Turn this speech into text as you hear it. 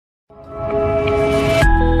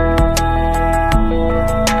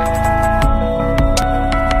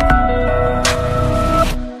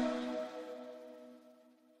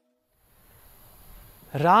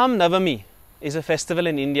Ram Navami is a festival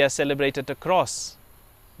in India celebrated across,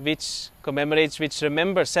 which commemorates,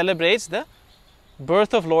 celebrates the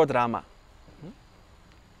birth of Lord Rama.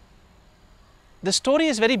 The story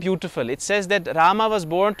is very beautiful. It says that Rama was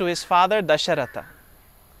born to his father Dasharatha.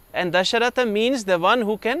 And Dasharatha means the one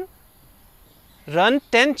who can run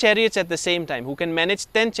 10 chariots at the same time, who can manage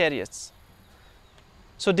 10 chariots.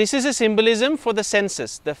 So this is a symbolism for the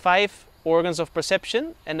senses, the 5 organs of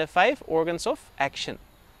perception and the 5 organs of action.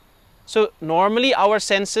 So normally our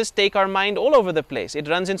senses take our mind all over the place. It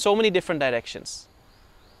runs in so many different directions.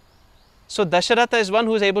 So Dasharatha is one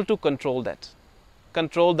who is able to control that,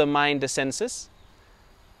 control the mind, the senses.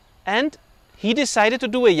 And he decided to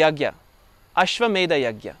do a yagya, Ashvamedha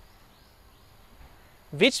yagya,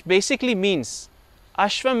 which basically means,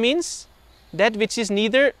 Ashva means that which is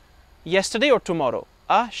neither yesterday or tomorrow.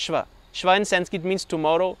 Ashva, Shva in Sanskrit means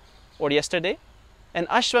tomorrow or yesterday, and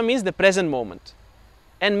Ashva means the present moment.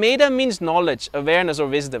 And Medha means knowledge, awareness or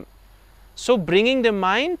wisdom. So bringing the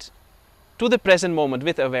mind to the present moment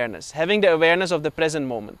with awareness, having the awareness of the present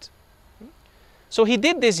moment. So he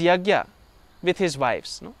did this yagya with his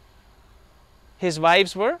wives. No? His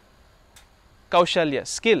wives were Kaushalya,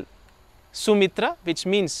 skill, Sumitra, which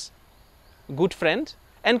means good friend,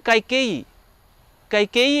 and Kaikeyi.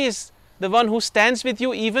 Kaikeyi is the one who stands with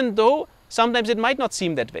you even though sometimes it might not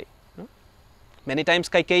seem that way. No? Many times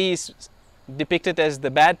Kaikeyi is depicted as the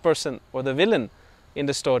bad person or the villain in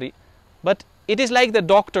the story, but it is like the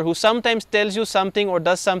doctor who sometimes tells you something or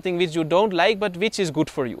does something which you don't like but which is good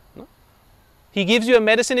for you. No? He gives you a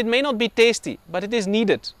medicine, it may not be tasty, but it is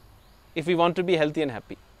needed if we want to be healthy and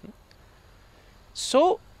happy.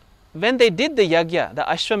 So when they did the yagya, the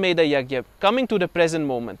Ashvamedha yagya, coming to the present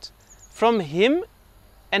moment, from him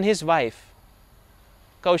and his wife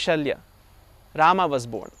Kaushalya, Rama was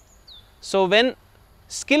born. So when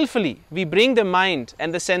skillfully we bring the mind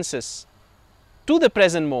and the senses to the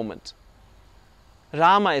present moment,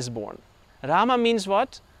 Rama is born. Rama means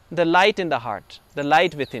what? The light in the heart, the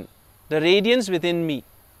light within, the radiance within me.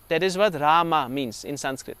 That is what Rama means in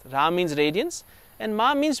Sanskrit. Ra means radiance and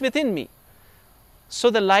Ma means within me. So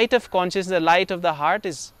the light of consciousness, the light of the heart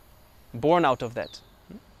is born out of that.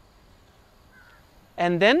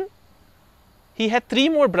 And then he had 3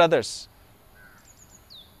 more brothers.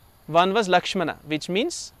 One was Lakshmana, which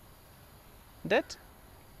means that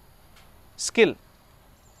skill.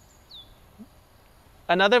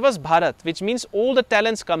 Another was Bharat, which means all the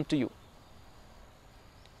talents come to you.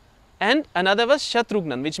 And another was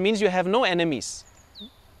Shatrugnan, which means you have no enemies.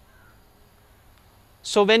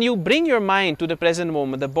 So when you bring your mind to the present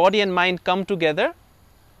moment, the body and mind come together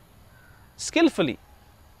skillfully.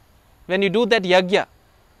 When you do that yagya,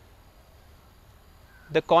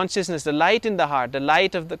 the consciousness, the light in the heart, the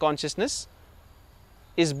light of the consciousness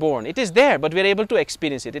is born. It is there, but we are able to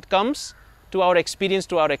experience it. It comes to our experience,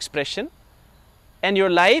 to our expression, and your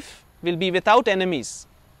life will be without enemies.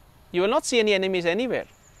 You will not see any enemies anywhere.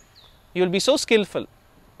 You will be so skillful,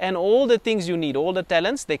 and all the things you need, all the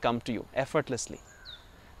talents, they come to you effortlessly.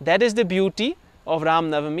 That is the beauty of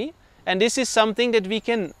Ram Navami, and this is something that we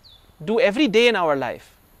can do every day in our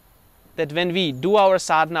life. That when we do our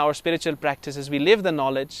sadhana, our spiritual practices, we live the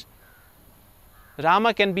knowledge,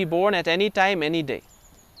 Rama can be born at any time, any day.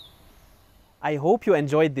 I hope you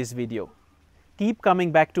enjoyed this video. Keep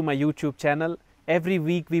coming back to my YouTube channel. Every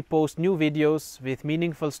week we post new videos with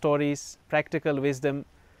meaningful stories, practical wisdom,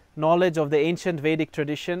 knowledge of the ancient Vedic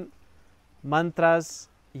tradition, mantras,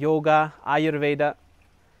 yoga, Ayurveda,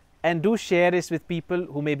 and do share this with people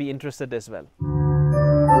who may be interested as well.